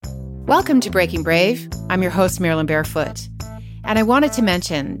Welcome to Breaking Brave. I'm your host, Marilyn Barefoot. And I wanted to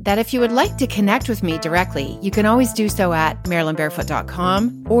mention that if you would like to connect with me directly, you can always do so at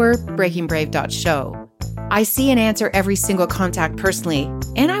marilynbarefoot.com or breakingbrave.show. I see and answer every single contact personally,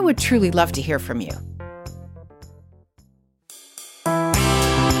 and I would truly love to hear from you.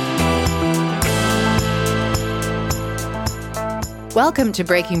 Welcome to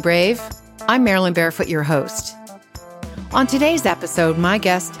Breaking Brave. I'm Marilyn Barefoot, your host. On today's episode, my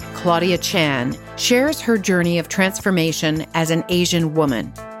guest, Claudia Chan, shares her journey of transformation as an Asian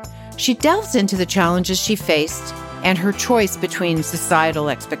woman. She delves into the challenges she faced and her choice between societal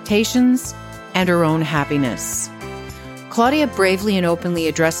expectations and her own happiness. Claudia bravely and openly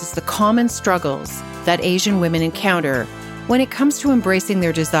addresses the common struggles that Asian women encounter when it comes to embracing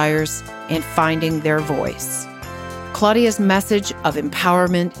their desires and finding their voice. Claudia's message of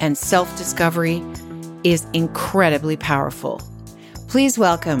empowerment and self-discovery is incredibly powerful. Please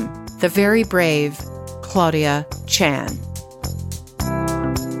welcome the very brave Claudia Chan.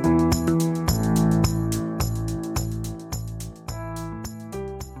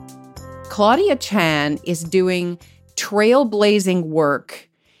 Claudia Chan is doing trailblazing work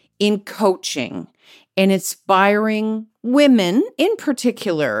in coaching and inspiring women in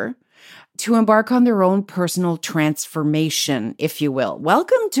particular to embark on their own personal transformation, if you will.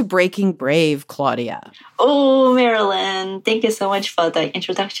 Welcome to Breaking Brave, Claudia. Oh, Marilyn, thank you so much for the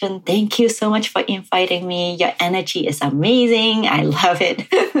introduction. Thank you so much for inviting me. Your energy is amazing. I love it.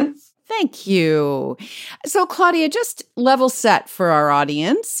 Thank you. So, Claudia, just level set for our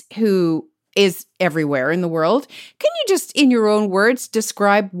audience who is everywhere in the world. Can you just, in your own words,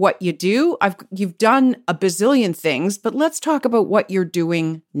 describe what you do? You've done a bazillion things, but let's talk about what you're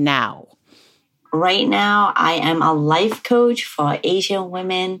doing now. Right now, I am a life coach for Asian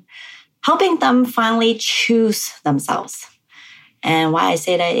women, helping them finally choose themselves. And why I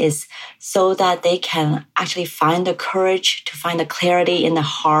say that is so that they can actually find the courage to find the clarity in the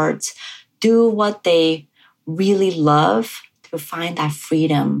heart, do what they really love, to find that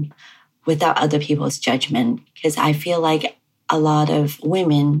freedom without other people's judgment. Because I feel like a lot of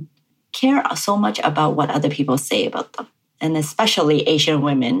women care so much about what other people say about them, and especially Asian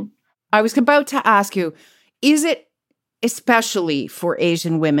women. I was about to ask you, is it especially for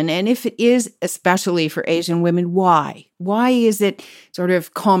Asian women? And if it is especially for Asian women, why? Why is it sort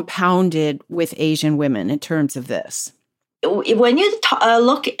of compounded with Asian women in terms of this? When you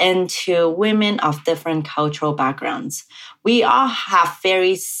look into women of different cultural backgrounds, we all have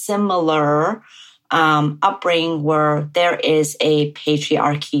very similar upbringing where there is a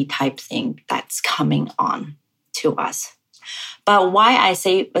patriarchy type thing that's coming on to us. But why I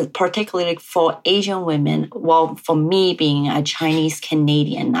say particularly for Asian women, well, for me being a Chinese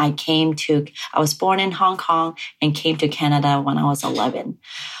Canadian, I was born in Hong Kong and came to Canada when I was 11.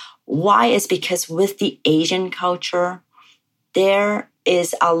 Why is because with the Asian culture, there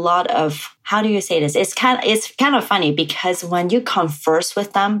is a lot of, how do you say this? It's kind of funny because when you converse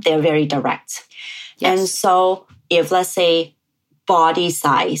with them, they're very direct. Yes. And so if let's say body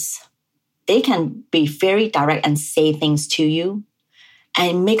size, they can be very direct and say things to you,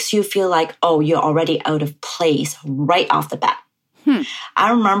 and it makes you feel like, oh, you're already out of place right off the bat. I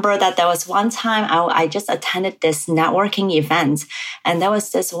remember that there was one time I just attended this networking event, and there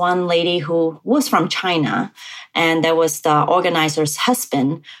was this one lady who was from China, and there was the organizer's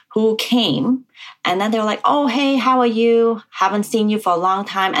husband who came, and then they were like, oh, hey, how are you? Haven't seen you for a long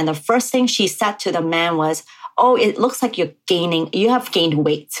time. And the first thing she said to the man was, oh, it looks like you have gained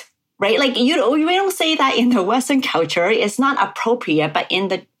weight. Right? Like we don't say that in the Western culture. It's not appropriate, but in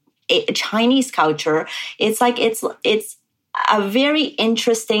the Chinese culture, it's like it's a very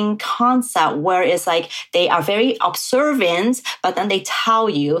interesting concept where it's like they are very observant, but then they tell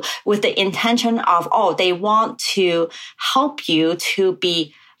you with the intention of, oh, they want to help you to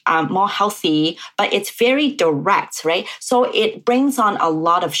be more healthy, but it's very direct, right? So it brings on a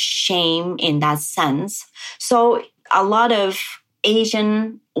lot of shame in that sense. So a lot of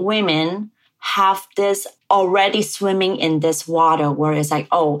Asian women have this already swimming in this water where it's like,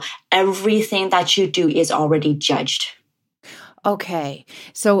 oh, everything that you do is already judged. Okay.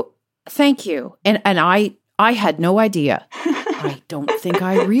 So thank you. And I had no idea. I don't think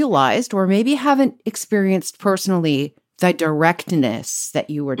I realized, or maybe haven't experienced personally, the directness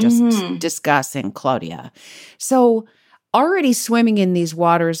that you were just discussing, Claudia. So already swimming in these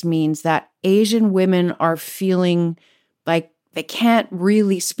waters means that Asian women are feeling like they can't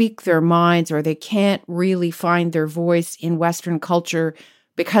really speak their minds, or they can't really find their voice in Western culture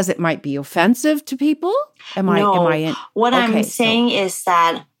because it might be offensive to people? What I'm Okay, saying is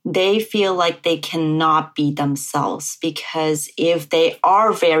that they feel like they cannot be themselves, because if they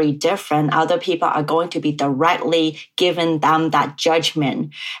are very different, other people are going to be directly giving them that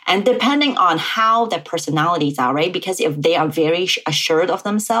judgment. And depending on how their personalities are, right? Because if they are very assured of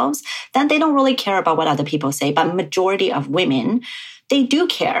themselves, then they don't really care about what other people say. But majority of women, they do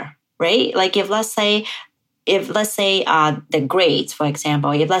care, right? Like if let's say the grades, for example,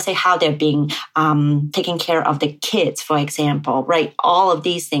 if let's say how they're being taking care of the kids, for example, right? All of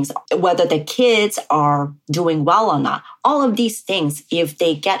these things, whether the kids are doing well or not, all of these things, if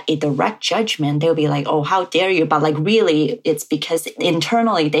they get a direct judgment, they'll be like, oh, how dare you? But like really, it's because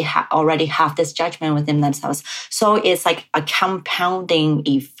internally they already have this judgment within themselves. So it's like a compounding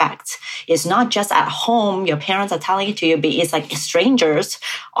effect. It's not just at home, your parents are telling it to you, but it's like strangers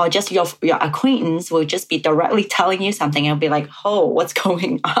or just your acquaintance will just be directly telling you something and be like, oh, what's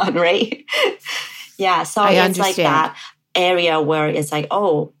going on, right? Yeah, so I it's understand. like that area where it's like,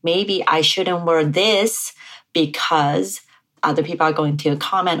 oh, maybe I shouldn't wear this because other people are going to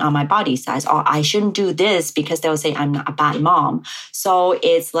comment on my body size, or I shouldn't do this because they'll say I'm not a bad mom. So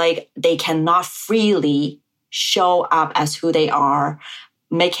it's like they cannot freely show up as who they are,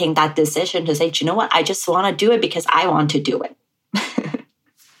 making that decision to say, you know what, I just want to do it because I want to do it.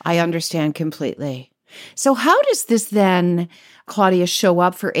 I understand completely. So how does this then, Claudia, show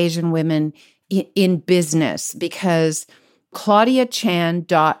up for Asian women in business? Because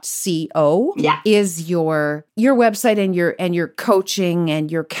CLAUDIACHAN.co is your website and your coaching and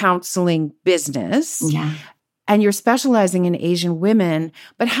your counseling business. Yeah. And you're specializing in Asian women.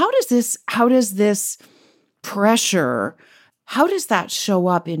 But how does this pressure, how does that show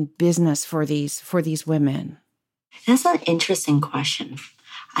up in business for these women? That's an interesting question.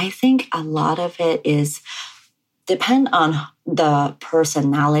 I think a lot of it is depend on the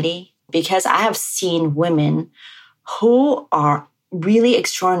personality, because I have seen women who are really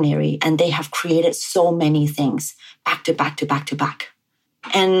extraordinary and they have created so many things back to back to back to back.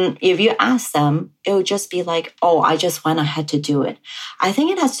 And if you ask them, it would just be like, oh, I just went ahead to do it. I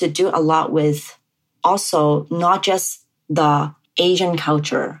think it has to do a lot with also not just the Asian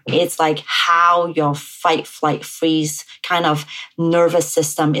culture. It's like how your fight, flight, freeze kind of nervous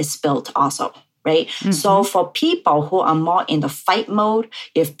system is built also. Right? Mm-hmm. So for people who are more in the fight mode,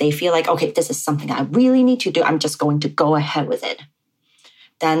 if they feel like, okay, this is something I really need to do, I'm just going to go ahead with it,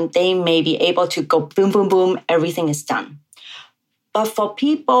 then they may be able to go boom, boom, boom, everything is done. But for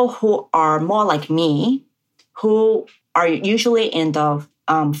people who are more like me, who are usually in the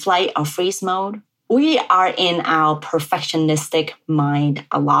flight or freeze mode, we are in our perfectionistic mind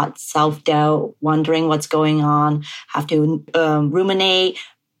a lot, self-doubt, wondering what's going on, have to ruminate,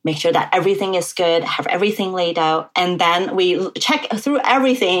 make sure that everything is good, have everything laid out, and then we check through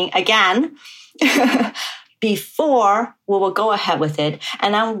everything again before we will go ahead with it.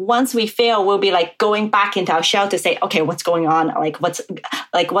 And then once we fail, we'll be like going back into our shell to say, okay, what's going on? What's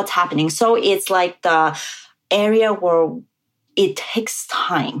happening? So it's like the area where it takes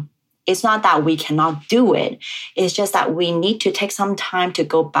time. It's not that we cannot do it. It's just that we need to take some time to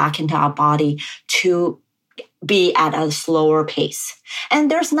go back into our body to be at a slower pace. And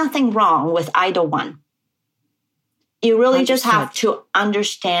there's nothing wrong with either one. You really just have to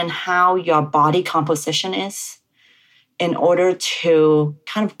understand how your body composition is in order to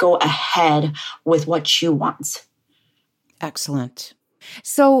kind of go ahead with what you want. Excellent.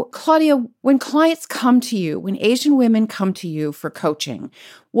 So, Claudia, when clients come to you, when Asian women come to you for coaching,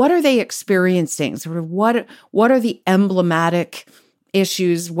 what are they experiencing? Sort of what are the emblematic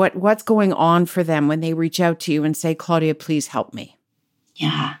issues? What's going on for them when they reach out to you and say, Claudia, please help me?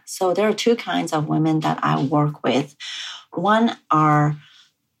 Yeah. So there are two kinds of women that I work with. One are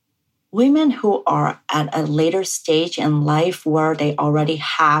women who are at a later stage in life where they already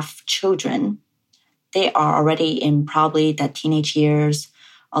have children. They are already in probably the teenage years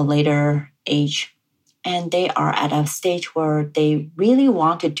or later age. And they are at a stage where they really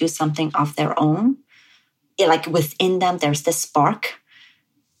want to do something of their own. Like within them, there's this spark,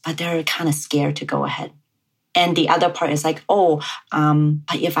 but they're kind of scared to go ahead. And the other part is like, but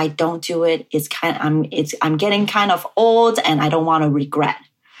if I don't do it, I'm getting kind of old and I don't want to regret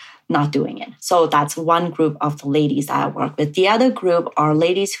not doing it. So that's one group of the ladies that I work with. The other group are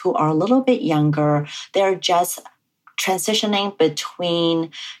ladies who are a little bit younger. They're just transitioning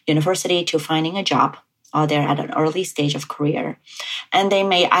between university to finding a job, or they're at an early stage of career. And they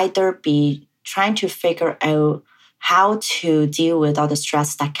may either be trying to figure out how to deal with all the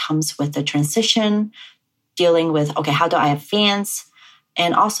stress that comes with the transition, dealing with, okay, how do I advance?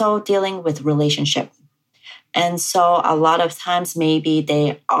 And also dealing with relationship. And so a lot of times maybe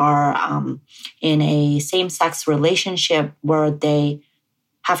they are in a same-sex relationship where they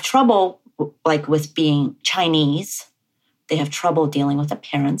have trouble like with being Chinese. They have trouble dealing with the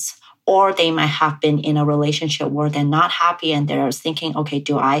parents. Or they might have been in a relationship where they're not happy and they're thinking, okay,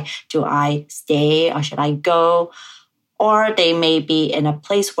 do I stay or should I go? Or they may be in a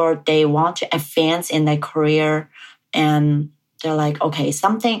place where they want to advance in their career and they're like, okay,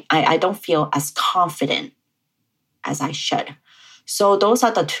 I don't feel as confident as I should. So those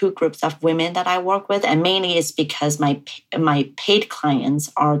are the two groups of women that I work with. And mainly it's because my paid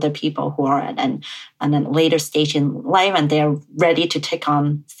clients are the people who are at a later stage in life and they're ready to take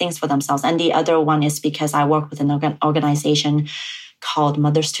on things for themselves. And the other one is because I work with an organization called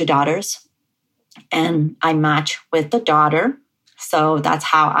Mothers to Daughters. And I match with the daughter. So that's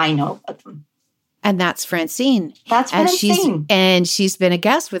how I know them. And that's Francine. That's Francine. And she's been a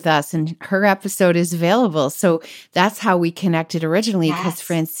guest with us and her episode is available. So that's how we connected originally because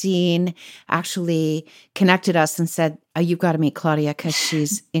Francine actually connected us and said, oh, you've got to meet Claudia because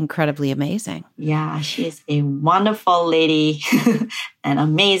she's incredibly amazing. Yeah, she's a wonderful lady and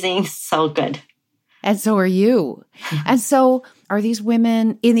amazing. So good. And so are you. And so are these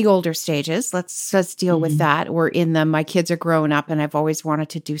women in the older stages? Let's deal with that. Or in the my kids are growing up and I've always wanted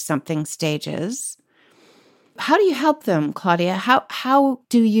to do something stages. How do you help them, Claudia? How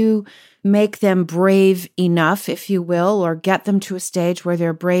do you make them brave enough, if you will, or get them to a stage where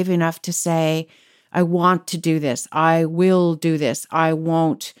they're brave enough to say, I want to do this. I will do this. I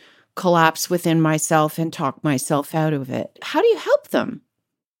won't collapse within myself and talk myself out of it. How do you help them?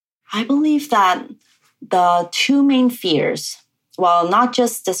 I believe that the two main fears, well, not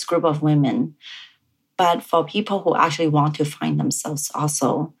just this group of women, but for people who actually want to find themselves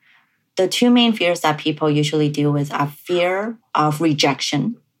also, the two main fears that people usually deal with are fear of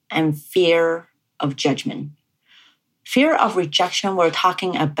rejection and fear of judgment. Fear of rejection, we're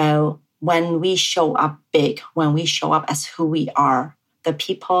talking about when we show up big, when we show up as who we are. The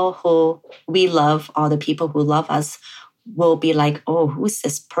people who we love or the people who love us will be like, oh, who's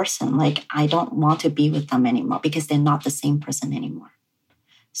this person? Like, I don't want to be with them anymore because they're not the same person anymore.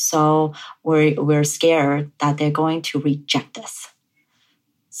 So we're scared that they're going to reject us.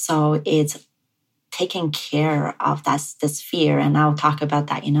 So it's taking care of this fear. And I'll talk about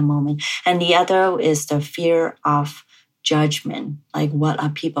that in a moment. And the other is the fear of judgment. Like, what are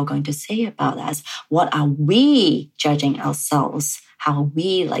people going to say about us? What are we judging ourselves? How are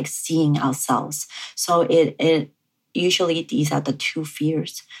we like seeing ourselves? So it usually these are the two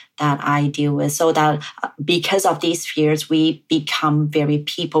fears that I deal with. So that because of these fears, we become very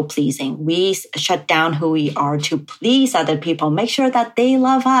people-pleasing. We shut down who we are to please other people, make sure that they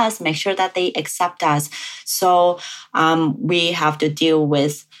love us, make sure that they accept us. So we have to deal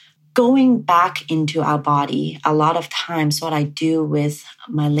with going back into our body. A lot of times what I do with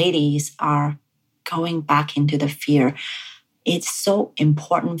my ladies are going back into the fear. It's so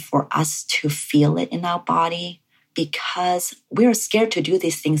important for us to feel it in our body, because we're scared to do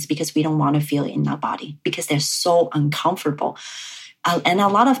these things because we don't want to feel it in our body because they're so uncomfortable. And a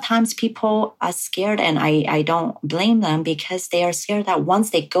lot of times people are scared, and I don't blame them because they are scared that once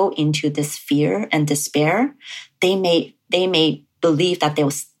they go into this fear and despair, they may believe that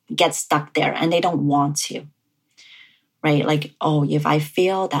they'll get stuck there and they don't want to. Right? Like, oh, if I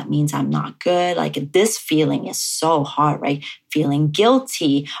fail, that means I'm not good. Like, this feeling is so hard, right? Feeling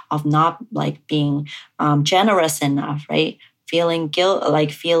guilty of not like being generous enough, right? Feeling guilt,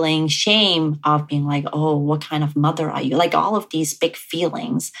 like feeling shame of being like, oh, what kind of mother are you? Like, all of these big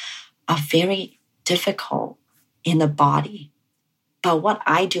feelings are very difficult in the body. But what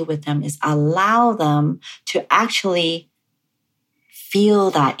I do with them is allow them to actually feel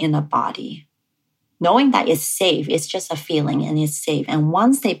that in the body. Knowing that it's safe, it's just a feeling and it's safe. And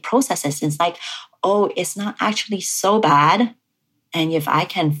once they process it, it's like, oh, it's not actually so bad. And if I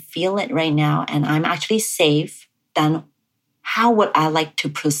can feel it right now and I'm actually safe, then how would I like to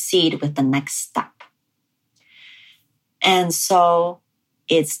proceed with the next step? And so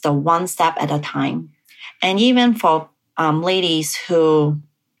it's the one step at a time. And even for ladies who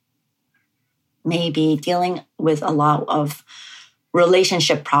may be dealing with a lot of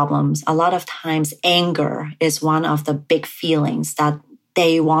relationship problems, a lot of times anger is one of the big feelings that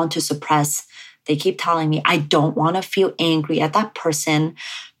they want to suppress. They keep telling me, I don't want to feel angry at that person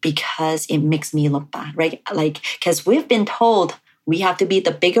because it makes me look bad, right? Like, because we've been told we have to be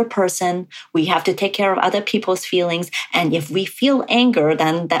the bigger person. We have to take care of other people's feelings. And if we feel anger,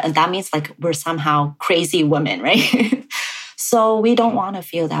 then that means like we're somehow crazy women, right? So we don't want to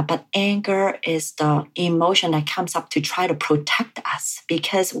feel that. But anger is the emotion that comes up to try to protect us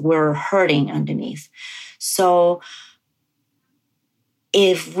because we're hurting underneath. So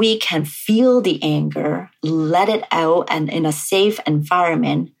if we can feel the anger, let it out and in a safe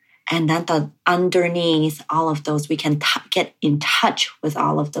environment, and then underneath all of those, we can get in touch with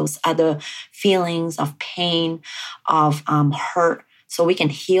all of those other feelings of pain, of hurt, so we can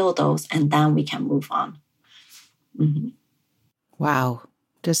heal those, and then we can move on. Mm-hmm. Wow.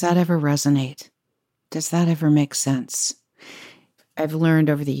 Does that ever resonate? Does that ever make sense? I've learned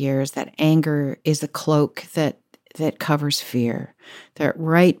over the years that anger is a cloak that covers fear, that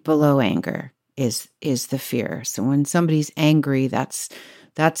right below anger is the fear. So when somebody's angry, that's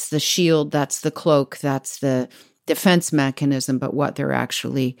the shield, that's the cloak, that's the defense mechanism, but what they're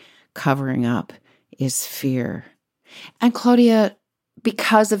actually covering up is fear. And Claudia,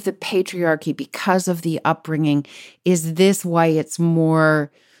 because of the patriarchy, because of the upbringing, is this why it's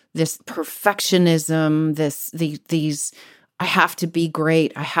more this perfectionism, these I have to be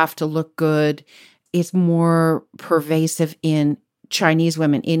great, I have to look good? It's more pervasive in Chinese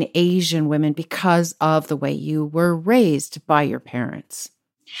women, in Asian women, because of the way you were raised by your parents?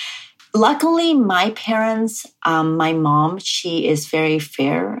 Luckily, my parents, my mom, she is very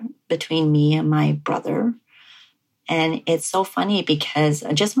fair between me and my brother. And it's so funny because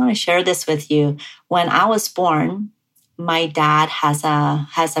I just want to share this with you. When I was born, my dad has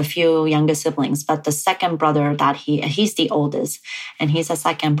a few younger siblings, but the second brother that he's the oldest, and he's a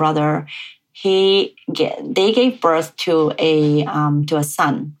second brother. They gave birth to a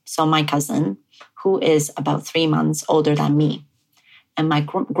son, so my cousin, who is about 3 months older than me. And my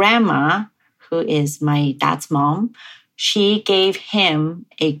grandma, who is my dad's mom, she gave him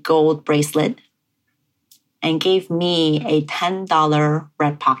a gold bracelet and gave me a $10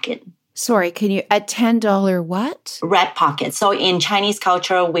 red pocket. Sorry, can you, a $10 what? Red pocket. So in Chinese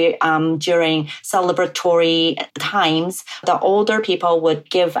culture, we during celebratory times, the older people would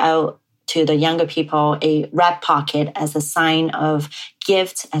give out to the younger people a red pocket as a sign of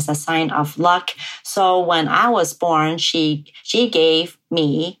gift, as a sign of luck. So when I was born, she gave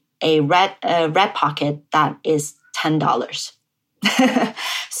me a red pocket that is $10.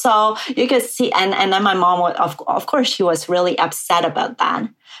 So you could see, and then my mom would, of course, she was really upset about that,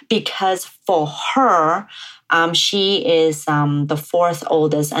 because for her, she is the fourth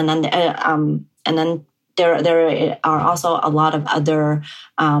oldest, and then there are also a lot of other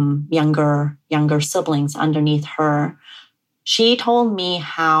younger siblings underneath her. She told me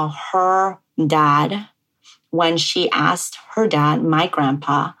how her dad, when she asked her dad, my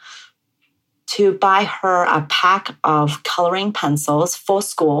grandpa, to buy her a pack of coloring pencils for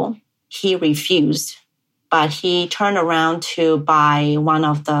school, he refused. But he turned around to buy one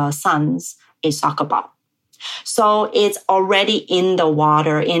of the sons a soccer ball. So it's already in the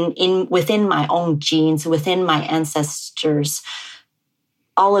water, within my own genes, within my ancestors.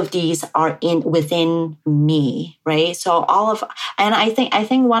 All of these are within me, right? So and I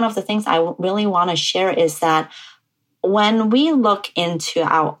think one of the things I really want to share is that when we look into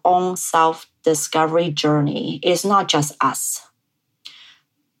our own self-discovery journey, it's not just us.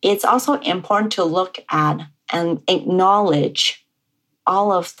 It's also important to look at and acknowledge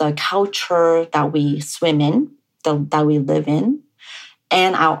all of the culture that we swim in, that we live in,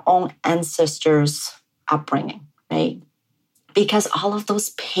 and our own ancestors' upbringing, right? Because all of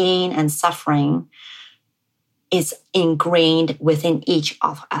those pain and suffering is ingrained within each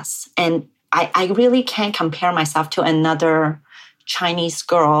of us. And I really can't compare myself to another Chinese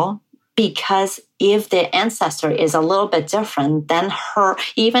girl, because if the ancestor is a little bit different than her,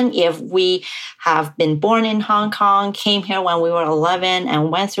 even if we have been born in Hong Kong, came here when we were 11 and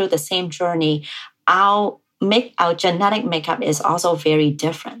went through the same journey, our genetic makeup is also very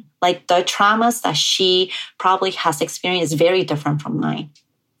different. Like the traumas that she probably has experienced is very different from mine.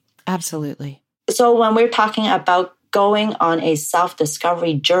 Absolutely. So when we're talking about going on a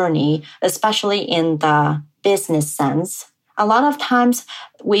self-discovery journey, especially in the business sense, a lot of times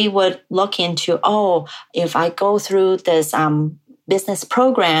we would look into, if I go through this business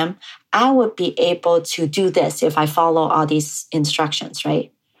program, I would be able to do this if I follow all these instructions,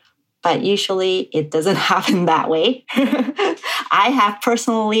 right? But usually it doesn't happen that way. I have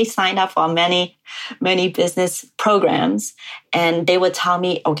personally signed up for many, many business programs, and they would tell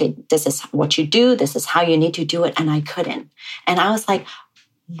me, okay, this is what you do. This is how you need to do it. And I couldn't. And I was like,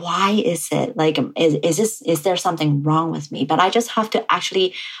 why is it? Like, is there something wrong with me? But I just have to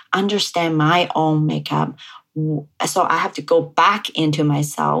actually understand my own makeup. So I have to go back into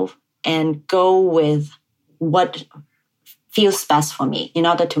myself and go with what feels best for me in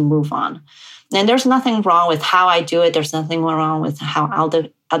order to move on. And there's nothing wrong with how I do it. There's nothing wrong with how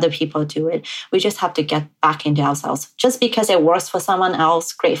other people do it. We just have to get back into ourselves. Just because it works for someone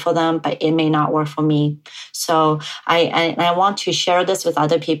else, great for them, but it may not work for me. So I want to share this with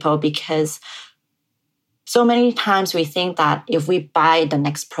other people because so many times we think that if we buy the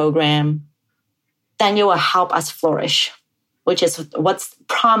next program, then it will help us flourish, which is what's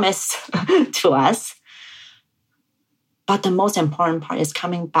promised to us. But the most important part is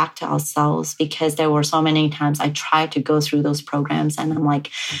coming back to ourselves, because there were so many times I tried to go through those programs and I'm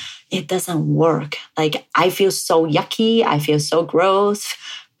like, it doesn't work. Like, I feel so yucky. I feel so gross.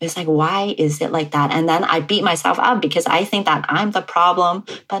 It's like, why is it like that? And then I beat myself up because I think that I'm the problem.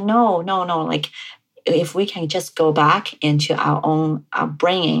 But no. Like, if we can just go back into our own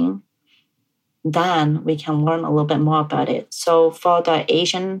upbringing, then we can learn a little bit more about it. So for the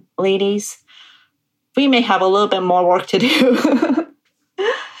Asian ladies, we may have a little bit more work to do.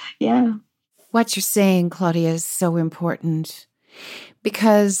 Yeah. What you're saying, Claudia, is so important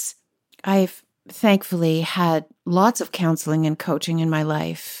because I've thankfully had lots of counseling and coaching in my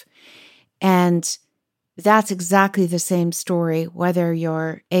life. And that's exactly the same story, whether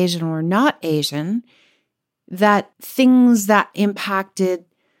you're Asian or not Asian, that things that impacted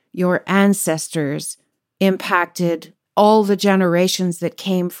your ancestors impacted all the generations that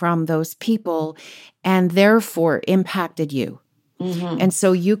came from those people and therefore impacted you. Mm-hmm. And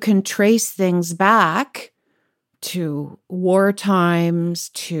so you can trace things back to war times,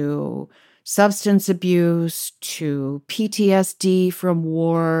 to substance abuse, to PTSD from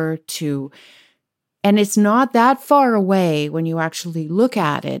war, and it's not that far away when you actually look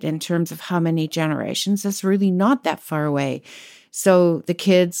at it in terms of how many generations. It's really not that far away. So the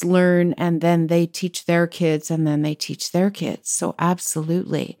kids learn and then they teach their kids and then they teach their kids. So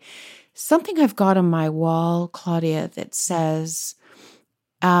absolutely. Something I've got on my wall, Claudia, that says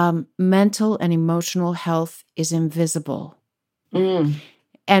mental and emotional health is invisible.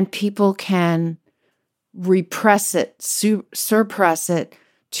 And people can repress it, suppress it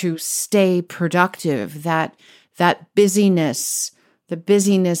to stay productive. That busyness, the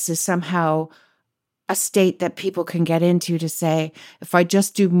busyness is somehow a state that people can get into to say, if I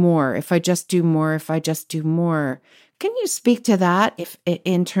just do more, if I just do more, if I just do more. Can you speak to that if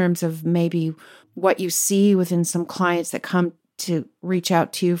in terms of maybe what you see within some clients that come to reach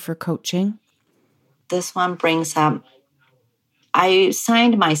out to you for coaching? This one brings up, I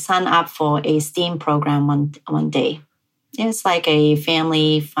signed my son up for a STEAM program one day. It's like a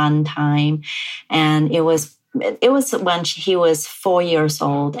family fun time. And it was when he was 4 years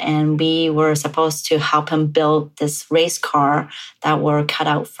old, and we were supposed to help him build this race car that were cut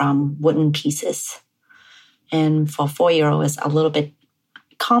out from wooden pieces. And for 4-year-old, it's a little bit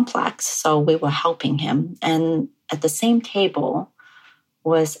complex, so we were helping him. And at the same table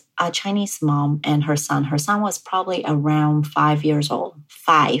was a Chinese mom and her son. Her son was probably around 5 years old,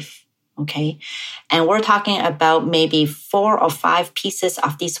 5. Okay. And we're talking about maybe 4 or 5 pieces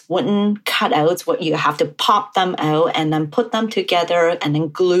of these wooden cutouts where you have to pop them out and then put them together and then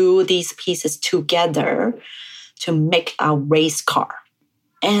glue these pieces together to make a race car.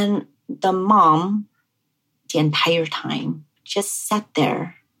 And the mom, the entire time, just sat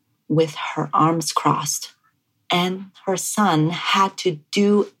there with her arms crossed. And her son had to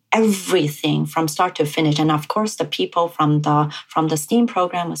do everything from start to finish. And of course, the people from the STEAM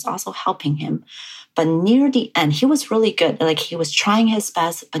program was also helping him. But near the end, he was really good. Like, he was trying his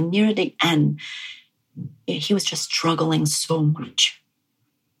best, but near the end, he was just struggling so much.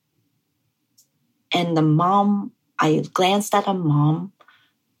 And the mom, I glanced at the mom.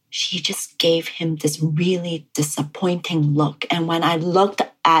 She just gave him this really disappointing look. And when I looked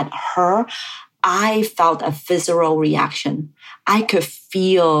at her, I felt a visceral reaction. I could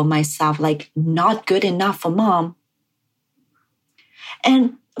feel myself like not good enough for mom.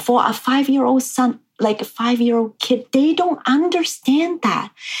 And for a 5-year-old son, like a 5-year-old kid, they don't understand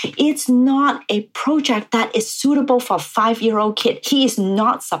that. It's not a project that is suitable for a 5-year-old kid. He is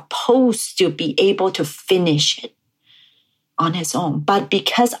not supposed to be able to finish it on his own. But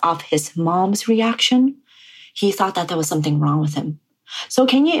because of his mom's reaction, he thought that there was something wrong with him. So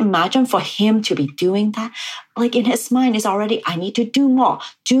can you imagine for him to be doing that? Like, in his mind is already, I need to do more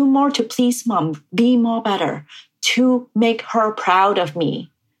to please mom, be more better, to make her proud of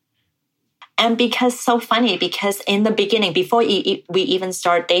me. And so funny, because in the beginning, before we even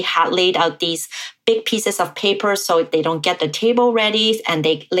start, they had laid out these big pieces of paper so they don't get the table ready. And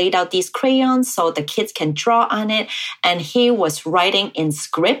they laid out these crayons so the kids can draw on it. And he was writing in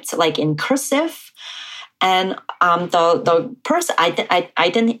script, like in cursive. And the person, I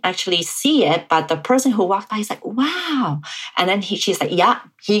didn't actually see it, but the person who walked by is like, wow. And then she's like, yeah,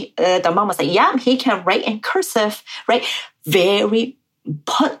 the mom was like, yeah, he can write in cursive, right?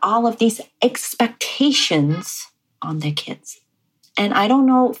 Put all of these expectations on their kids. And I don't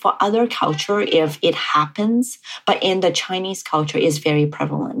know for other culture if it happens, but in the Chinese culture it's very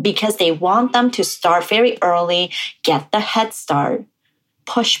prevalent because they want them to start very early, get the head start,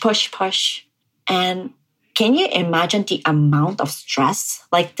 push. And can you imagine the amount of stress?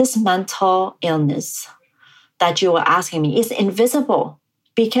 Like this mental illness that you were asking me is invisible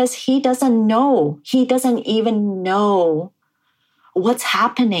because he doesn't know. He doesn't even know what's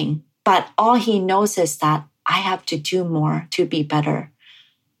happening. But all he knows is that I have to do more to be better,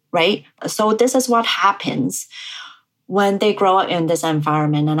 right? So this is what happens when they grow up in this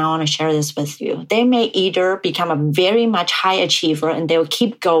environment. And I want to share this with you. They may either become a very much high achiever and they'll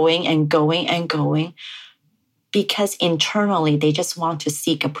keep going and going and going because internally they just want to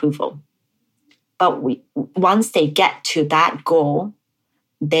seek approval. But once they get to that goal,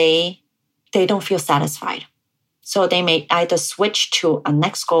 they don't feel satisfied. So they may either switch to a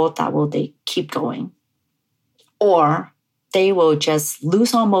next goal that they keep going, or they will just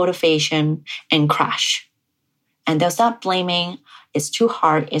lose all motivation and crash. And they'll start blaming, it's too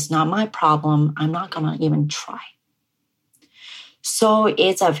hard, it's not my problem, I'm not going to even try. So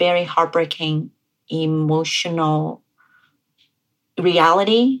it's a very heartbreaking, emotional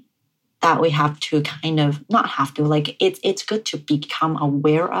reality that we have to it's good to become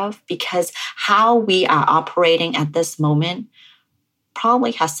aware of, because how we are operating at this moment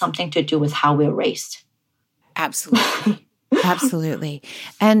probably has something to do with how we're raised. Absolutely. Absolutely.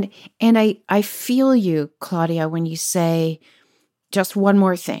 And I feel you, Claudia, when you say just one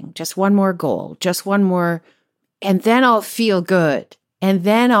more thing, just one more goal, just one more, and then I'll feel good, and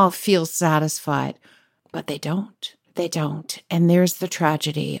then I'll feel satisfied. But they don't. They don't. And there's the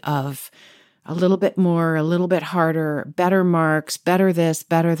tragedy of a little bit more, a little bit harder, better marks, better this,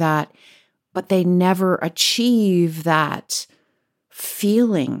 better that. But they never achieve that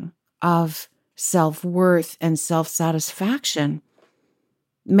feeling of self-worth and self-satisfaction.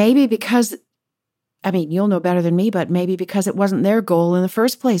 Maybe because, you'll know better than me, but maybe because it wasn't their goal in the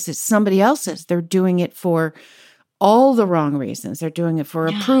first place. It's somebody else's. They're doing it for all the wrong reasons. They're doing it for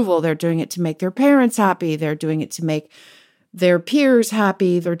approval. They're doing it to make their parents happy. They're doing it to make their peers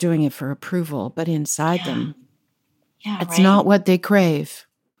happy. They're doing it for approval. But inside them, it's not what they crave.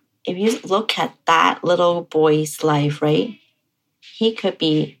 If you look at that little boy's life, right? He could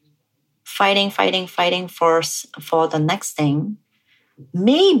be fighting for the next thing.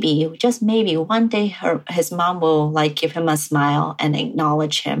 Maybe, just maybe, one day his mom will give him a smile and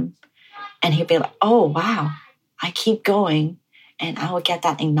acknowledge him. And he'll be like, oh, wow, I keep going and I will get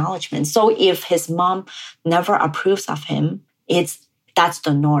that acknowledgement. So if his mom never approves of him, that's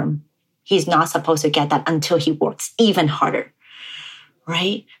the norm. He's not supposed to get that until he works even harder,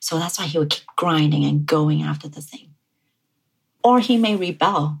 right? So that's why he will keep grinding and going after the thing. Or he may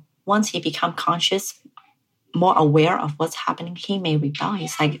rebel. Once he becomes conscious, more aware of what's happening, he may rebel.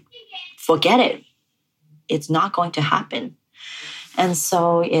 He's like, forget it. It's not going to happen. And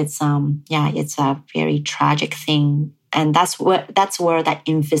so it's a very tragic thing. And that's where that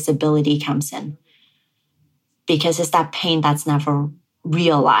invisibility comes in. Because it's that pain that's never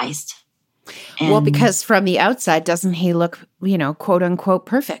realized. Well, because from the outside, doesn't he look, quote unquote,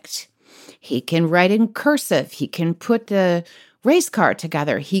 perfect? He can write in cursive. He can put the race car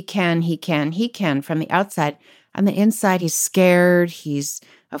together. He can from the outside. On the inside, he's scared. He's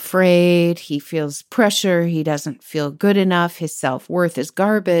afraid. He feels pressure. He doesn't feel good enough. His self-worth is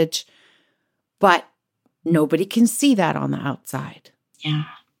garbage. But nobody can see that on the outside. Yeah.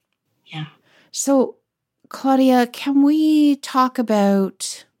 So, Claudia, can we talk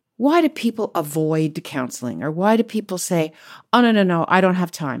about why do people avoid counseling? Or why do people say, oh, no, I don't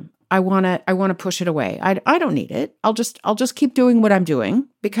have time. I want to push it away. I don't need it. I'll just keep doing what I'm doing,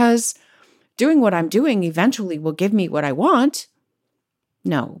 because doing what I'm doing eventually will give me what I want.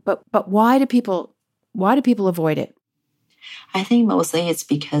 No, but why do people avoid it? I think mostly it's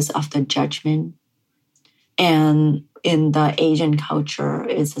because of the judgment, and in the Asian culture,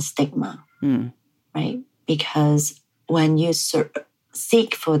 it's a stigma, right? Because when you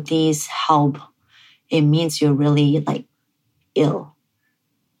seek for these help, it means you're really ill.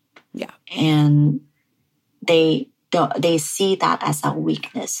 Yeah. And they see that as a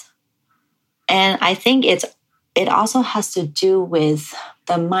weakness. And I think it also has to do with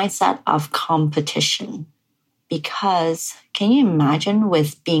the mindset of competition. Because can you imagine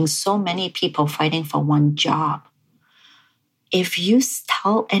with being so many people fighting for one job? if you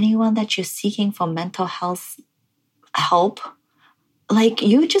tell anyone that you're seeking for mental health help, like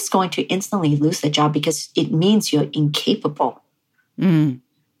you're just going to instantly lose the job because it means you're incapable.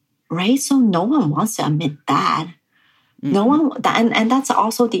 Right? So no one wants to admit that. No one, and that's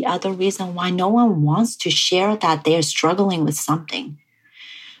also the other reason why no one wants to share that they're struggling with something.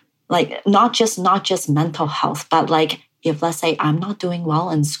 Like not just mental health, but like if let's say I'm not doing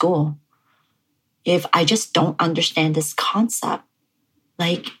well in school, if I just don't understand this concept,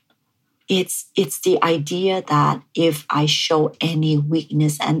 like it's the idea that if I show any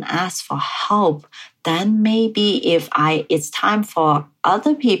weakness and ask for help, then maybe it's time for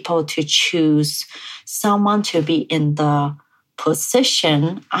other people to choose someone to be in the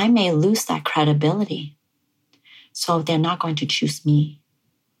position, I may lose that credibility. So they're not going to choose me.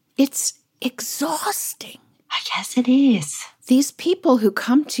 It's exhausting. I guess it is. These people who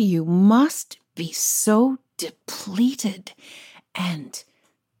come to you must be so depleted and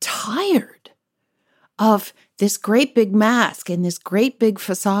tired of this great big mask and this great big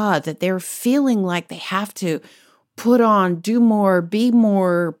facade that they're feeling like they have to put on, do more, be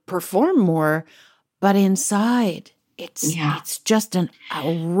more, perform more. But inside, it's just a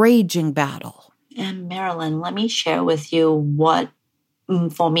raging battle. And Marilyn, let me share with you what,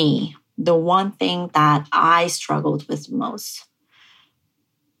 for me, the one thing that I struggled with most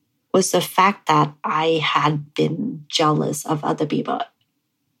was the fact that I had been jealous of other people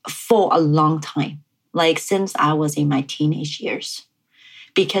for a long time, like since I was in my teenage years,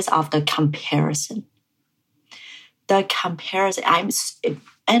 because of the comparison.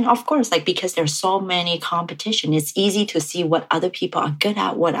 And of course, like because there's so many competition, it's easy to see what other people are good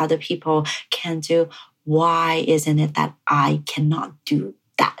at, what other people can do. Why isn't it that I cannot do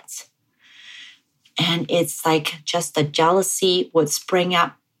that? And it's like just the jealousy would spring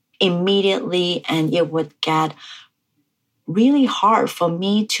up immediately, and it would get really hard for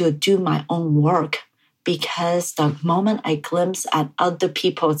me to do my own work, because the moment I glimpse at other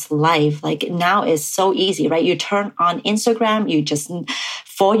people's life, like now it's so easy, right? You turn on Instagram, you just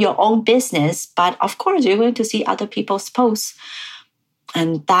for your own business, but of course you're going to see other people's posts.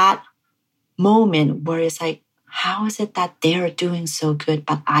 And that moment where it's like, how is it that they're doing so good,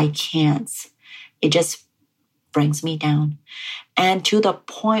 but I can't? It just brings me down. And to the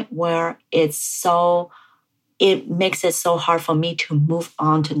point where it makes it so hard for me to move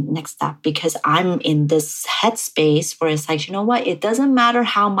on to the next step, because I'm in this headspace where it's like, you know what? It doesn't matter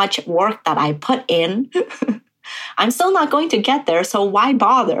how much work that I put in. I'm still not going to get there. So why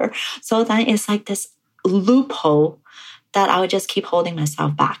bother? So then it's like this loophole that I would just keep holding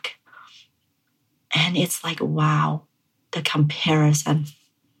myself back. And it's like, wow, the comparison.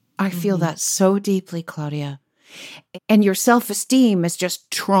 I feel that so deeply, Claudia. And your self-esteem is just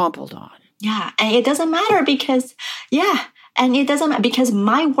trampled on. Yeah. And it doesn't matter because, and it doesn't matter because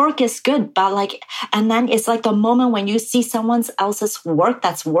my work is good, but like, and then it's like the moment when you see someone else's work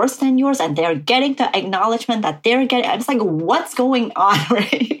that's worse than yours and they're getting the acknowledgement that they're getting, it's like, what's going on,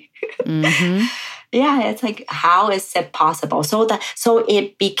 right? Mm-hmm. Yeah, it's like, how is it possible? So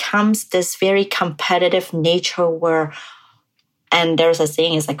it becomes this very competitive nature where, and there's a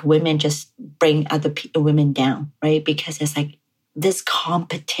saying, it's like women just bring other women down, right? Because it's like this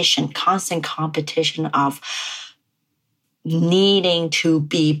competition, constant competition of needing to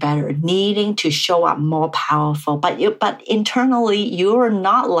be better, needing to show up more powerful. But internally, you're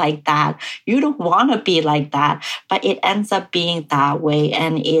not like that. You don't want to be like that. But it ends up being that way.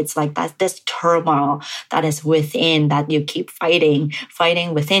 And it's like that's this turmoil that is within that you keep fighting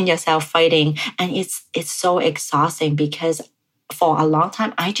within yourself, fighting. And it's so exhausting because for a long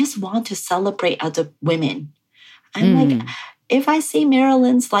time, I just want to celebrate other women. I'm like, if I see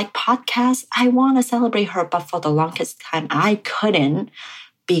Marilyn's like podcast, I want to celebrate her. But for the longest time, I couldn't,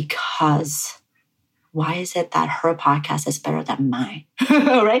 because why is it that her podcast is better than mine?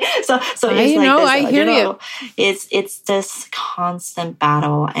 Right? So it's I hear you. It's this constant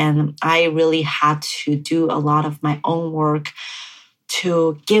battle. And I really had to do a lot of my own work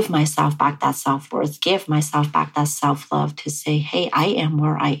to give myself back that self-worth, give myself back that self-love, to say, hey, I am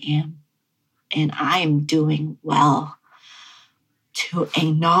where I am and I'm doing well. To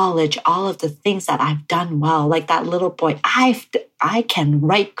acknowledge all of the things that I've done well, like that little boy. I can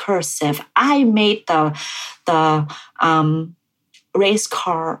write cursive. I made the race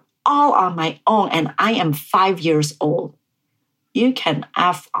car all on my own, and I am 5 years old. You can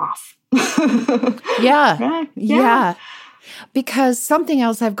F off. Yeah. Right? Yeah. Because something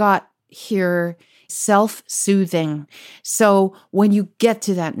else I've got here self-soothing. So when you get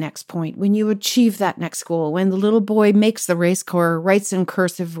to that next point, when you achieve that next goal, when the little boy makes the race car, writes in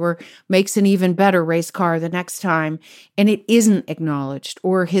cursive, or makes an even better race car the next time, and it isn't acknowledged,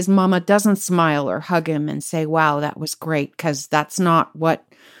 or his mama doesn't smile or hug him and say, wow, that was great, because that's not what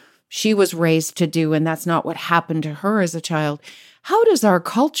she was raised to do, and that's not what happened to her as a child. How does our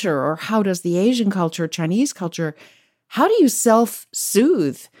culture, or how does the Asian culture, Chinese culture, how do you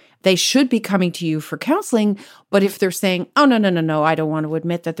self-soothe? They should be coming to you for counseling, but if they're saying, oh, no, I don't want to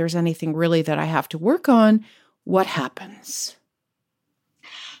admit that there's anything really that I have to work on, what happens?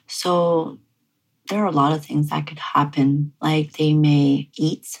 So there are a lot of things that could happen. Like they may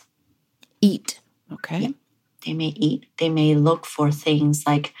eat. Okay. Yeah, they may eat. They may look for things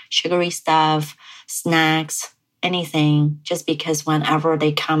like sugary stuff, snacks, anything, just because whenever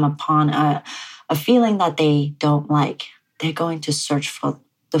they come upon a feeling that they don't like, they're going to search for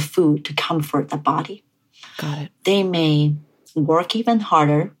the food to comfort the body. Got it. They may work even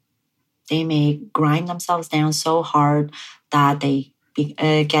harder. They may grind themselves down so hard that they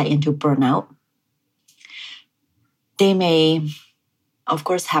get into burnout. They may, of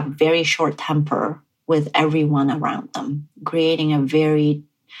course, have very short temper with everyone around them, creating a very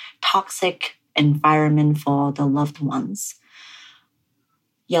toxic environment for the loved ones.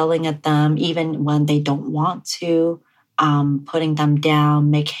 Yelling at them even when they don't want to, putting them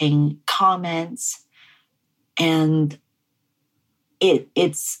down, making comments. And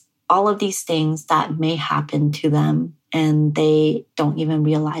it's all of these things that may happen to them and they don't even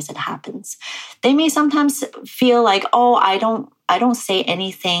realize it happens. They may sometimes feel like, oh, I don't say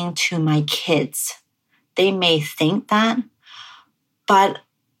anything to my kids. They may think that, but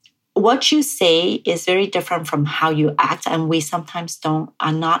what you say is very different from how you act. And we sometimes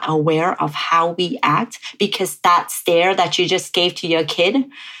are not aware of how we act because that stare that you just gave to your kid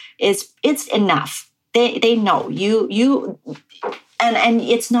it's enough. They know you and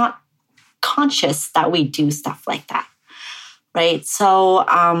it's not conscious that we do stuff like that. Right. So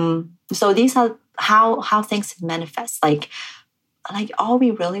these are how things manifest. Like all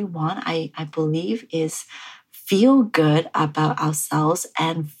we really want, I believe, is feel good about ourselves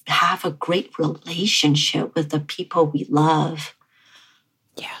and have a great relationship with the people we love.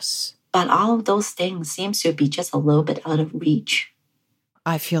 Yes. But all of those things seems to be just a little bit out of reach.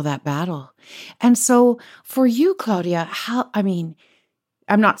 I feel that battle. And so for you, Claudia, I'm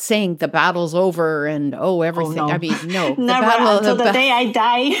not saying the battle's over and everything. Oh, no. I mean, no. Never until the day I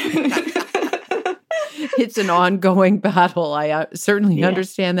die. It's an ongoing battle. I certainly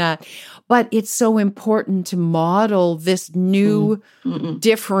understand that. But it's so important to model this new,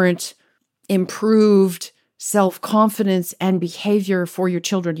 different, improved self-confidence and behavior for your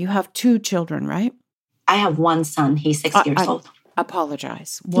children. You have 2 children, right? I have one son. He's 6 years old.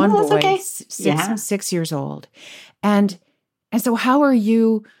 Apologize. One boy, okay. 6 years old. And so how are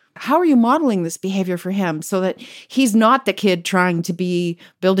you modeling this behavior for him so that he's not the kid trying to be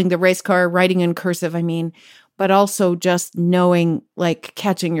building the race car, writing in cursive, but also just knowing, like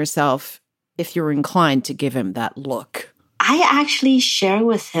catching yourself if you're inclined to give him that look? I actually share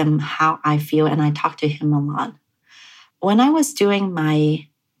with him how I feel and I talk to him a lot. When I was doing my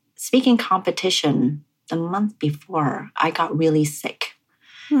speaking competition the month before, I got really sick.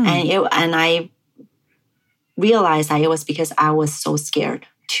 And I realized that it was because I was so scared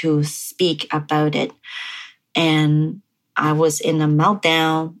to speak about it. And I was in a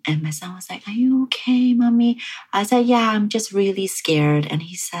meltdown and my son was like, are you okay, Mommy? I said, yeah, I'm just really scared. And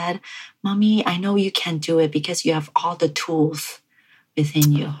he said, Mommy, I know you can do it because you have all the tools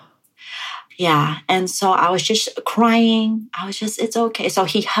within you. Yeah. And so I was just crying. It's okay. So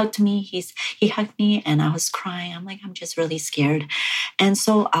he hugged me. He hugged me and I was crying. I'm like, I'm just really scared. And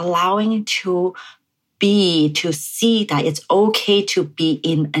so allowing to see that it's okay to be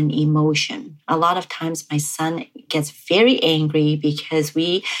in an emotion. A lot of times my son gets very angry because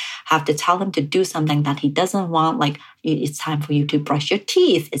we have to tell him to do something that he doesn't want. Like, it's time for you to brush your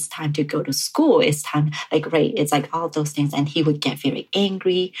teeth. It's time to go to school. It's time, it's like all those things. And he would get very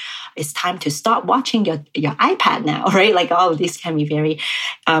angry. It's time to stop watching your iPad now, right? Like all of these can be very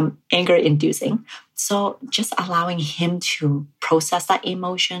anger inducing. So just allowing him to process that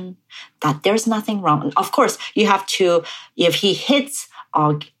emotion, that there's nothing wrong. Of course, you have to, if he hits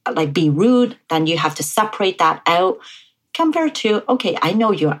or be rude, then you have to separate that out compared to, okay, I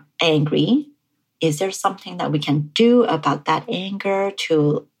know you're angry. Is there something that we can do about that anger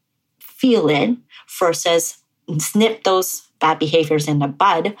to feel it versus snip those bad behaviors in the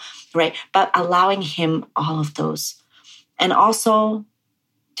bud, right? But allowing him all of those. And also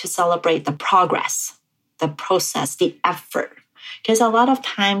to celebrate the progress, the process, the effort. Because a lot of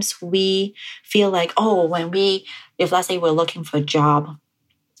times we feel like, oh, if let's say we're looking for a job,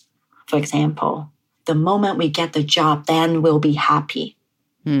 for example, the moment we get the job, then we'll be happy.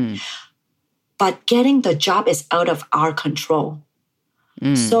 But getting the job is out of our control.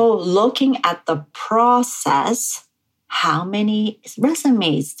 So looking at the process, how many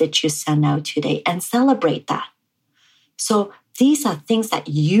resumes did you send out today, and celebrate that. So these are things that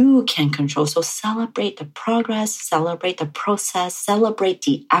you can control. So celebrate the progress, celebrate the process, celebrate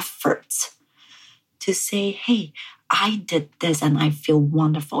the efforts to say, hey, I did this and I feel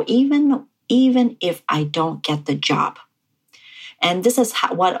wonderful, even if I don't get the job. And this is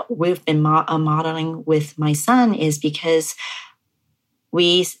what we've been modeling with my son, is because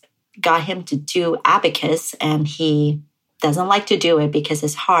we got him to do abacus and he doesn't like to do it because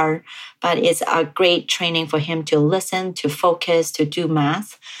it's hard, but it's a great training for him to listen, to focus, to do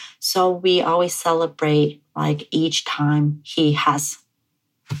math. So we always celebrate like each time he has,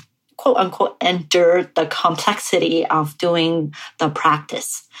 quote unquote, endured the complexity of doing the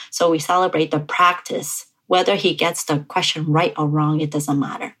practice. So we celebrate the practice. Whether he gets the question right or wrong, it doesn't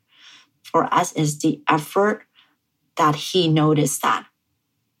matter. For us, it's the effort that he noticed that.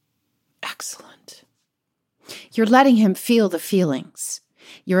 Excellent. You're letting him feel the feelings.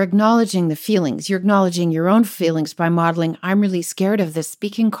 You're acknowledging the feelings. You're acknowledging your own feelings by modeling, I'm really scared of this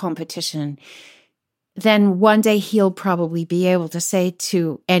speaking competition. Then one day he'll probably be able to say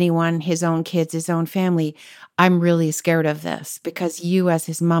to anyone, his own kids, his own family, I'm really scared of this, because you as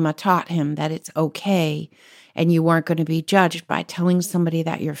his mama taught him that it's okay and you weren't going to be judged by telling somebody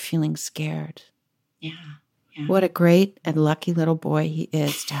that you're feeling scared. Yeah. What a great and lucky little boy he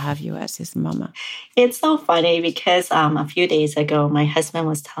is to have you as his mama. It's so funny because a few days ago, my husband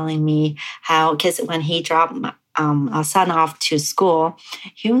was telling me how, because when he dropped our son off to school,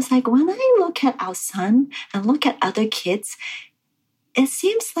 he was like, when I look at our son and look at other kids, it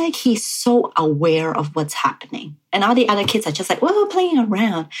seems like he's so aware of what's happening. And all the other kids are just like, well, playing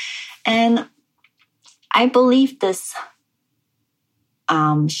around. And I believe this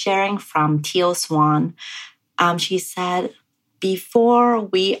sharing from Teal Swan, she said, before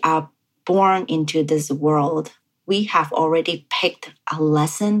we are born into this world, we have already picked a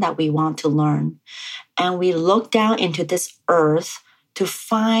lesson that we want to learn. And we look down into this earth to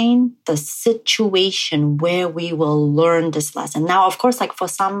find the situation where we will learn this lesson. Now, of course, like for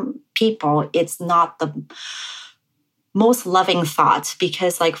some people, it's not the most loving thought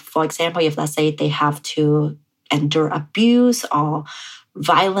because, like, for example, if let's say they have to endure abuse or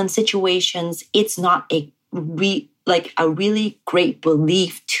violent situations, it's not a really great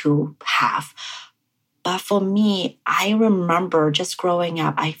belief to have. But for me, I remember just growing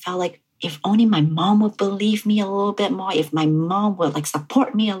up, I felt like if only my mom would believe me a little bit more, if my mom would like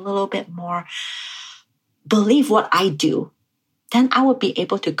support me a little bit more, believe what I do, then I would be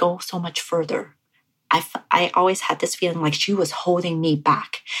able to go so much further. I always had this feeling like she was holding me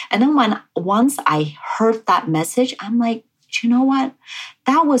back. And then once I heard that message, I'm like, you know what?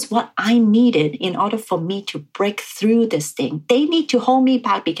 That was what I needed in order for me to break through this thing. They need to hold me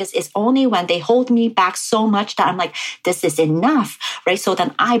back because it's only when they hold me back so much that I'm like, this is enough, right? So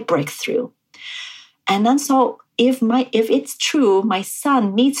then I break through. And then so if it's true, my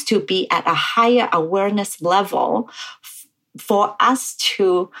son needs to be at a higher awareness level for us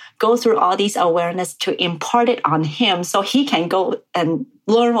to go through all these awareness to impart it on him so he can go and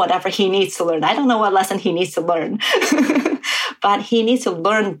learn whatever he needs to learn. I don't know what lesson he needs to learn, but he needs to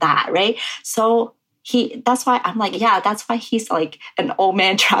learn that, right? So that's why I'm like, yeah, that's why he's like an old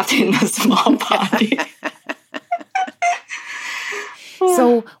man trapped in a small body.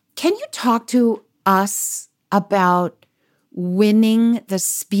 So can you talk to us about winning the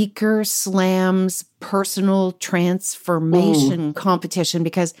Speaker Slam's personal transformation competition?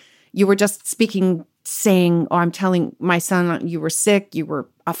 Because you were just saying, oh, I'm telling my son you were sick, you were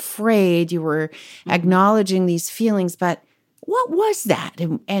afraid, you were acknowledging these feelings. But what was that?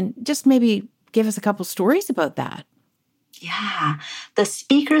 And just maybe give us a couple stories about that. Yeah. The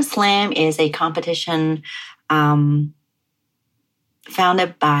Speaker Slam is a competition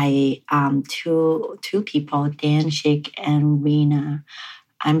founded by two people, Dan Schick and Rena.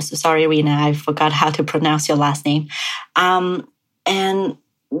 I'm so sorry, Rena. I forgot how to pronounce your last name. And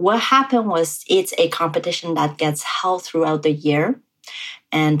what happened was it's a competition that gets held throughout the year,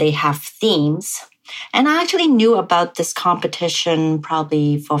 and they have themes. And I actually knew about this competition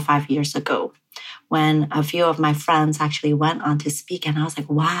probably 4 or 5 years ago when a few of my friends actually went on to speak. And I was like,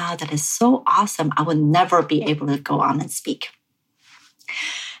 wow, that is so awesome. I would never be able to go on and speak.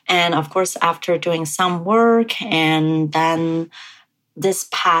 And of course, after doing some work, and then this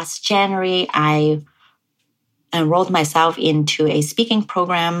past January, I enrolled myself into a speaking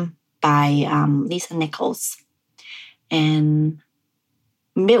program by Lisa Nichols. And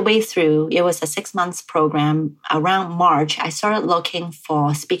midway through, it was a 6 months program. Around March, I started looking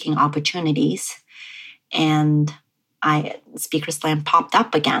for speaking opportunities, and Speaker Slam popped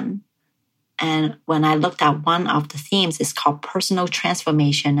up again. And when I looked at one of the themes, it's called personal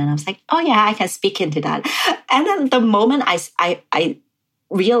transformation. And I was like, oh yeah, I can speak into that. And then the moment I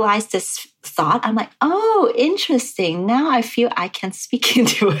realized this thought, I'm like, oh, interesting. Now I feel I can speak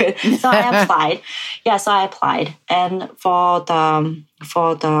into it. So I applied. So I applied. And for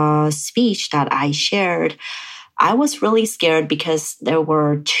the speech that I shared, I was really scared because there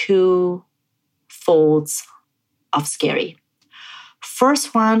were two folds of scary.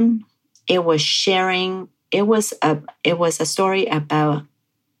 First one, it was a story about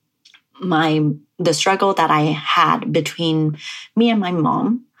the struggle that I had between me and my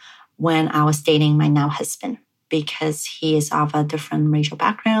mom when I was dating my now husband, because he is of a different racial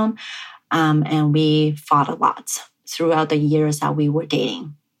background, and we fought a lot throughout the years that we were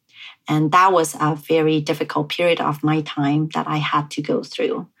dating. And that was a very difficult period of my time that I had to go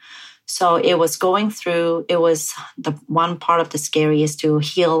through. So it was the one part of the scary is to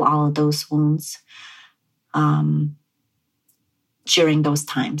heal all of those wounds during those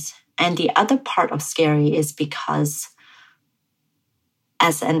times. And the other part of scary is because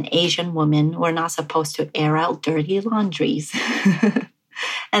as an Asian woman, we're not supposed to air out dirty laundries.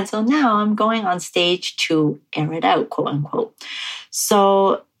 And so now I'm going on stage to air it out, quote unquote.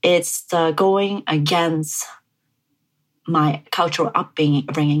 So it's the going against my cultural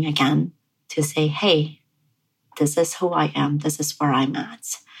upbringing again to say, hey, this is who I am. This is where I'm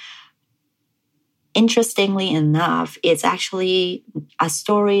at. Interestingly enough, it's actually a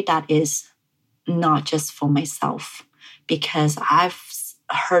story that is not just for myself, because I've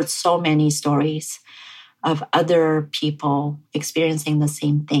heard so many stories of other people experiencing the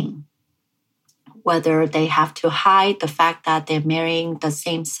same thing. Whether they have to hide the fact that they're marrying the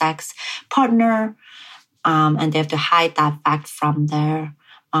same-sex partner, and they have to hide that fact from their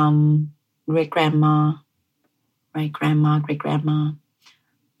great-grandma, great-grandma,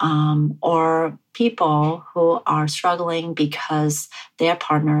 or people who are struggling because their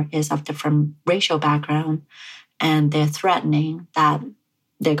partner is of different racial background, and they're threatening that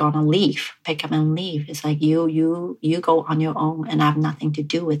they're gonna leave, pick up and leave. It's like you go on your own, and I have nothing to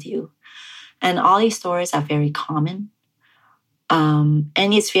do with you. And all these stories are very common, and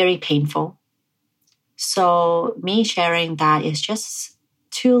it's very painful. So me sharing that is just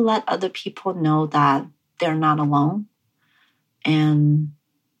to let other people know that they're not alone. And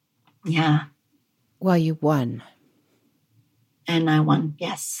yeah. Well, you won. And I won,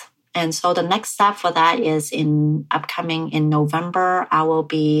 yes. And so the next step for that is upcoming in November, I will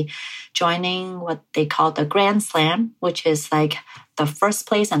be joining what they call the Grand Slam, which is like the first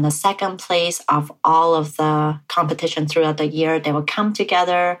place and the second place of all of the competition throughout the year. They will come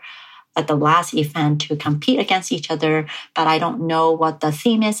together at the last event to compete against each other, but I don't know what the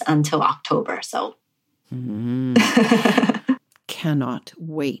theme is until October. So cannot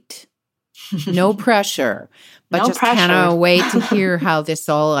wait. No pressure, but no just pressure. cannot wait to hear how this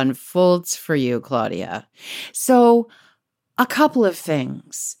all unfolds for you, Claudia. So a couple of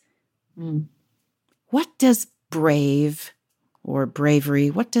things. What does brave or bravery,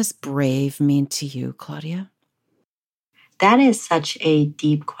 what does brave mean to you, Claudia? That is such a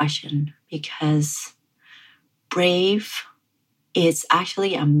deep question, because brave is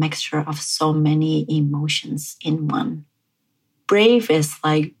actually a mixture of so many emotions in one. Brave is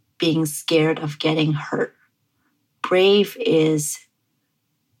like being scared of getting hurt. Brave is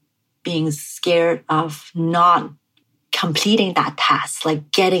being scared of not completing that task,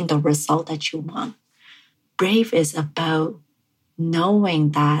 like getting the result that you want. Brave is about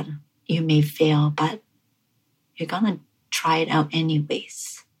knowing that you may fail, but you're going to try it out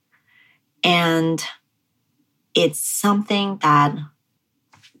anyways. And it's something that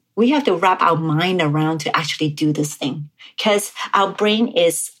we have to wrap our mind around to actually do this thing, because our brain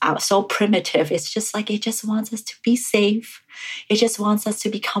is so primitive. It's just like it just wants us to be safe. It just wants us to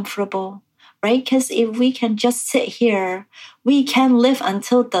be comfortable, right? Because if we can just sit here, we can live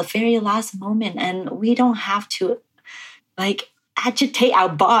until the very last moment, and we don't have to like agitate our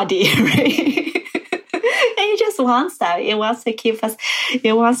body, right? It just wants that. It wants to keep us.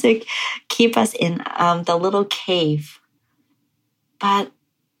 It wants to keep us in the little cave. But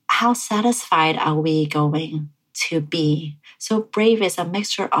how satisfied are we going to be? So brave is a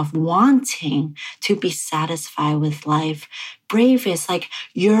mixture of wanting to be satisfied with life. Brave is like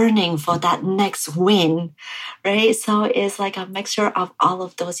yearning for that next win, right? So it's like a mixture of all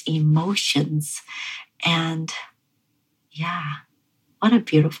of those emotions. And yeah, what a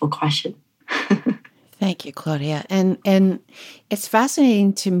beautiful question. Thank you, Claudia. And it's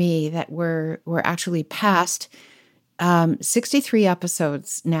fascinating to me that we're actually past 63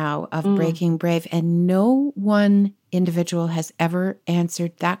 episodes now of Breaking Brave, and no one individual has ever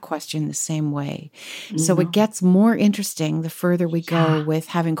answered that question the same way. So it gets more interesting the further we go with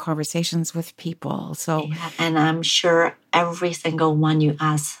having conversations with people. So, and I'm sure every single one you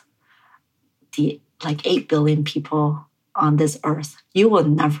ask the 8 billion people on this earth, you will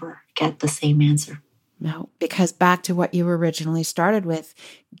never get the same answer. No, because back to what you originally started with,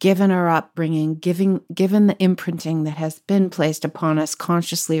 given our upbringing, given the imprinting that has been placed upon us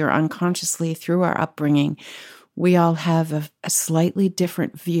consciously or unconsciously through our upbringing, we all have a slightly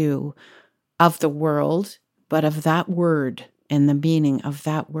different view of the world, but of that word and the meaning of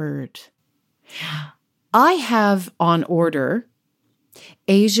that word. I have on order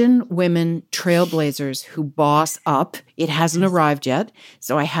Asian Women Trailblazers Who Boss Up. It hasn't arrived yet,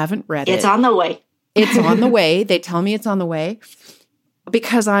 so I haven't read it. It's on the way. It's on the way. They tell me it's on the way.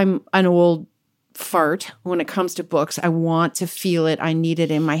 Because I'm an old fart when it comes to books, I want to feel it. I need it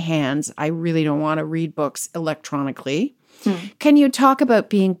in my hands. I really don't want to read books electronically. Can you talk about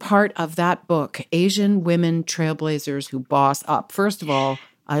being part of that book, Asian Women Trailblazers Who Boss Up? First of all,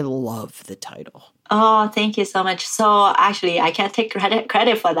 I love the title. Oh, thank you so much. So actually, I can't take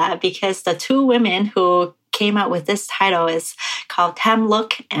credit for that because the two women who came out with this title is called Tam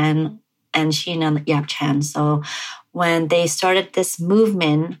Look and Sheena Yap Chan. So when they started this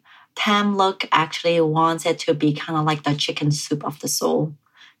movement, Tam Look actually wants it to be kind of like the chicken soup of the soul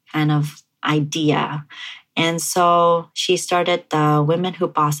kind of idea. And so she started the Women Who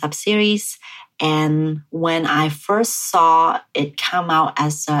Boss Up series. And when I first saw it come out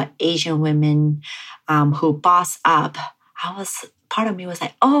as Asian Women Who Boss Up, part of me was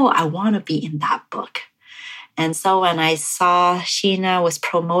like, oh, I want to be in that book. And so when I saw Sheena was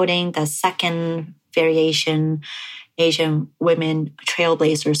promoting the second variation, Asian Women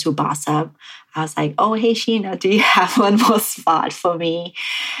Trailblazers Who Boss Up, I was like, oh, hey, Sheena, do you have one more spot for me?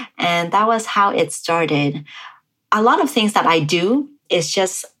 And that was how it started. A lot of things that I do is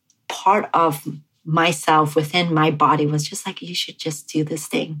just part of myself within my body was just like, you should just do this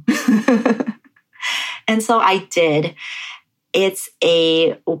thing. And so I did. It's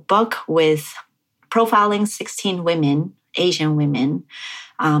a book with profiling 16 women, Asian women,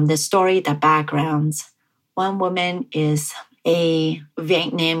 the story, the backgrounds. One woman is a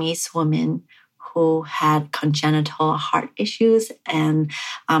Vietnamese woman who had congenital heart issues, and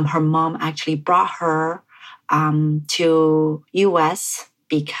her mom actually brought her to U.S.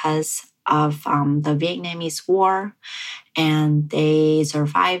 because of the Vietnamese War, and they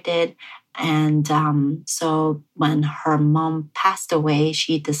survived it. And so when her mom passed away,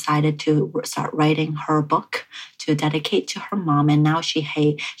 she decided to start writing her book to dedicate to her mom. And now she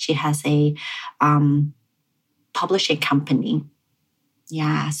has a publishing company.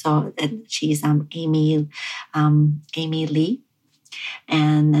 Yeah, so she's Amy Lee.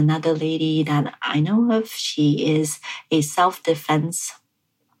 And another lady that I know of, she is a self-defense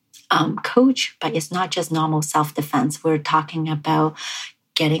coach, but it's not just normal self-defense. We're talking about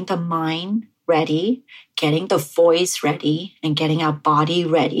getting the mind ready, getting the voice ready, and getting our body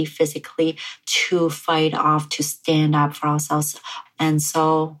ready physically to fight off, to stand up for ourselves. And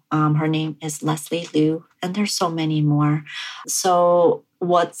so her name is Leslie Liu, and there's so many more. So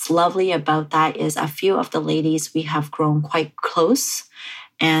what's lovely about that is a few of the ladies, we have grown quite close.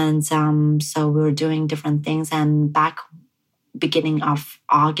 And so we were doing different things. And back beginning of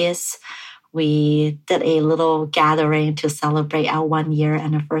August, we did a little gathering to celebrate our 1-year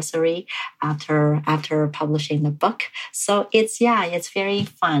anniversary after publishing the book. So it's very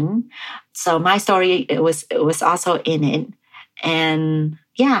fun. So my story, it was also in it. And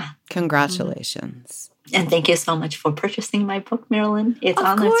yeah. Congratulations. And thank you so much for purchasing my book, Marilyn. It's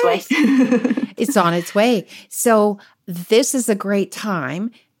on its way. It's on its way. So this is a great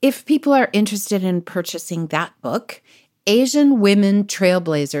time. If people are interested in purchasing that book, Asian Women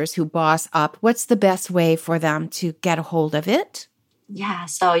Trailblazers Who Boss Up, what's the best way for them to get a hold of it? Yeah,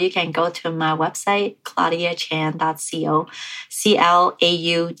 so you can go to my website, claudiachan.co,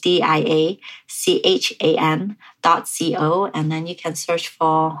 CLAUDIACHAN.co, and then you can search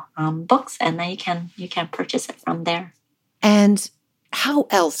for books, and then you can purchase it from there. And how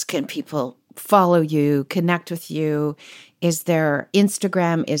else can people follow you, connect with you? Is there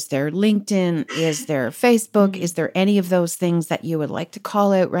Instagram? Is there LinkedIn? Is there Facebook? Is there any of those things that you would like to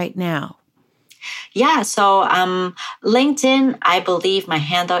call out right now? Yeah, so LinkedIn, I believe my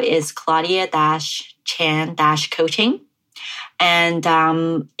handle is Claudia-Chan-Coaching. And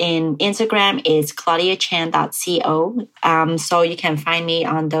in Instagram is claudiachan.co. So you can find me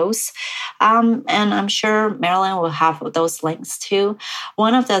on those. And I'm sure Marilyn will have those links too.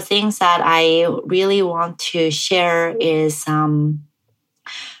 One of the things that I really want to share is on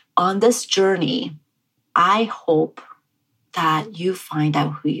this journey, I hope that you find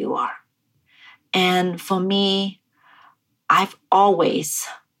out who you are. And for me, I've always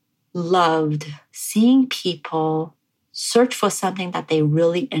loved seeing people search for something that they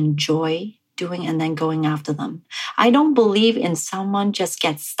really enjoy doing and then going after them. I don't believe in someone just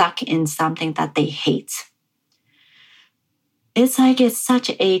gets stuck in something that they hate. It's like it's such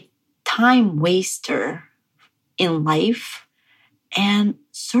a time waster in life, and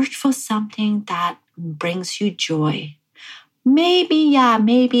search for something that brings you joy. Maybe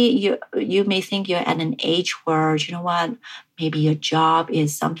you may think you're at an age where, you know what, maybe your job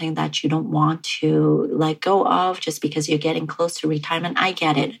is something that you don't want to let go of just because you're getting close to retirement. I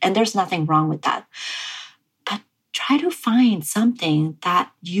get it. And there's nothing wrong with that. But try to find something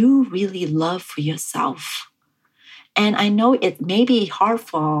that you really love for yourself. And I know it may be hard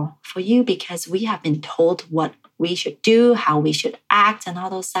for you because we have been told what we should do, how we should act, and all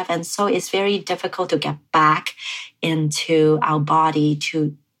those stuff. And so it's very difficult to get back into our body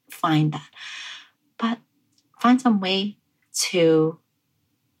to find that. But find some way to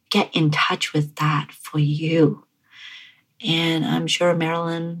get in touch with that for you. And I'm sure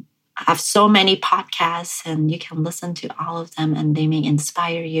Marilyn have so many podcasts, and you can listen to all of them, and they may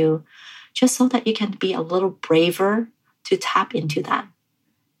inspire you just so that you can be a little braver to tap into that.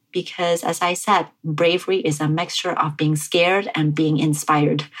 Because as I said, bravery is a mixture of being scared and being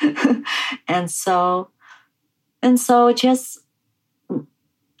inspired. And so just,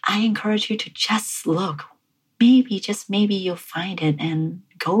 I encourage you to just look. Maybe you'll find it and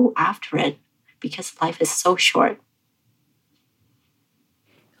go after it, because life is so short.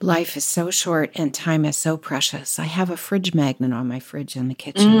 Life is so short and time is so precious. I have a fridge magnet on my fridge in the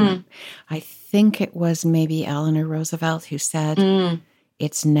kitchen. I think it was maybe Eleanor Roosevelt who said,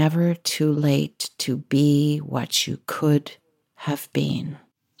 it's never too late to be what you could have been.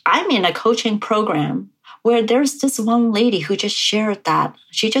 I'm in a coaching program where there's this one lady who just shared that.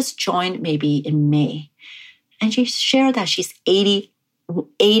 She just joined maybe in May. And she shared that she's 80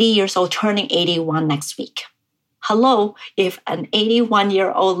 years old, turning 81 next week. Hello, if an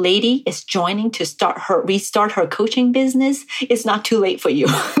 81-year-old lady is joining to restart her coaching business, it's not too late for you.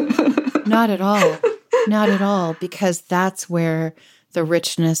 Not at all. Not at all, because that's where the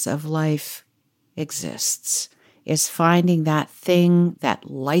richness of life exists, is finding that thing that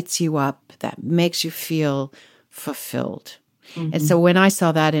lights you up, that makes you feel fulfilled. And so when I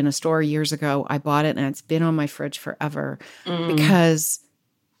saw that in a store years ago, I bought it, and it's been on my fridge forever because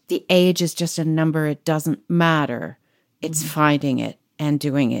the age is just a number. It doesn't matter. It's finding it and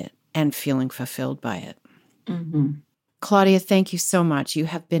doing it and feeling fulfilled by it. Claudia, thank you so much. You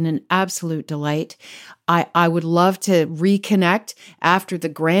have been an absolute delight. I would love to reconnect after the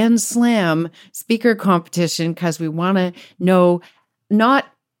Grand Slam speaker competition, because we want to know not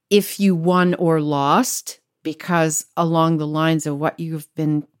if you won or lost, because along the lines of what you've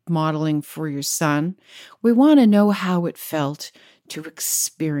been modeling for your son, we want to know how it felt to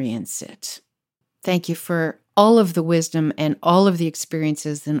experience it. Thank you for all of the wisdom and all of the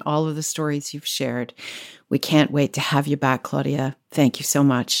experiences and all of the stories you've shared. We can't wait to have you back, Claudia. Thank you so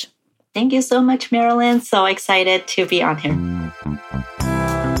much. Thank you so much, Marilyn. So excited to be on here.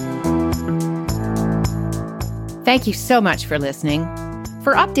 Thank you so much for listening.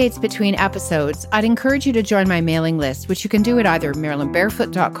 For updates between episodes, I'd encourage you to join my mailing list, which you can do at either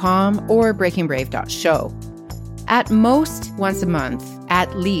marilynbarefoot.com or breakingbrave.show. At most once a month,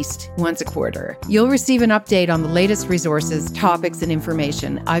 at least once a quarter, you'll receive an update on the latest resources, topics, and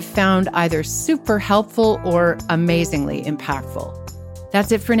information I've found either super helpful or amazingly impactful.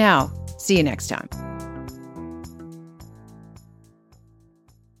 That's it for now. See you next time.